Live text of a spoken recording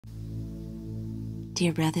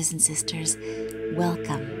Dear brothers and sisters,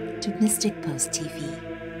 welcome to Mystic Post TV.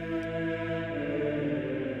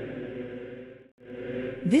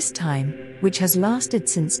 This time, which has lasted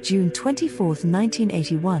since June 24,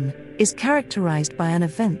 1981, is characterized by an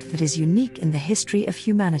event that is unique in the history of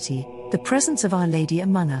humanity, the presence of Our Lady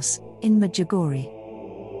among us, in Medjugorje.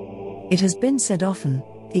 It has been said often,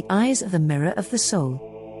 the eyes are the mirror of the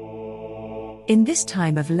soul. In this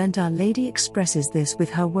time of Lent, Our Lady expresses this with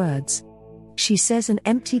her words. She says an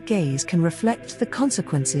empty gaze can reflect the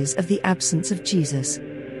consequences of the absence of Jesus.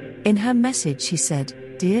 In her message she said,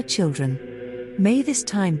 "Dear children, may this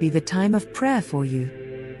time be the time of prayer for you.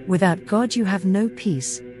 Without God you have no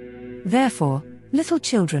peace. Therefore, little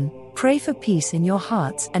children, pray for peace in your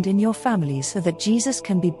hearts and in your families so that Jesus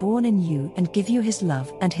can be born in you and give you his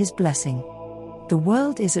love and his blessing. The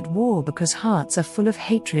world is at war because hearts are full of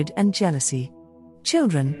hatred and jealousy.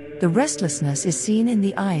 Children, the restlessness is seen in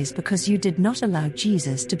the eyes because you did not allow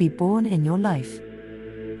Jesus to be born in your life.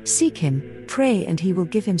 Seek him, pray, and he will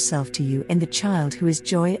give himself to you in the child who is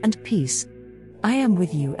joy and peace. I am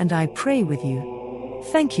with you and I pray with you.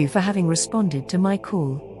 Thank you for having responded to my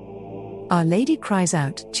call." Our Lady cries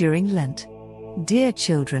out during Lent. Dear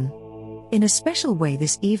children, in a special way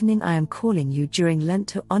this evening I am calling you during Lent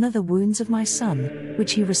to honor the wounds of my son,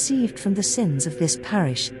 which he received from the sins of this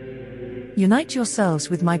parish. Unite yourselves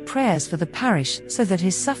with my prayers for the parish so that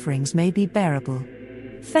his sufferings may be bearable.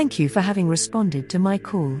 Thank you for having responded to my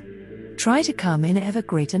call. Try to come in ever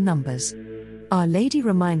greater numbers. Our Lady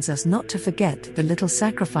reminds us not to forget the little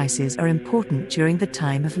sacrifices are important during the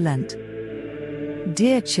time of Lent.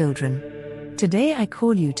 Dear children, today I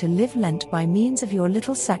call you to live Lent by means of your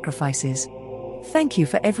little sacrifices. Thank you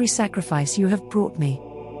for every sacrifice you have brought me.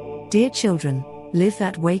 Dear children, live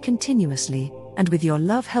that way continuously, and with your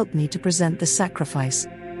love help me to present the sacrifice.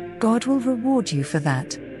 God will reward you for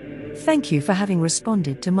that. Thank you for having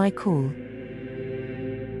responded to my call.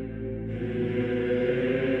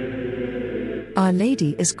 Our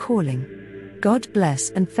Lady is calling. God bless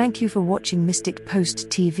and thank you for watching Mystic Post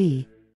TV.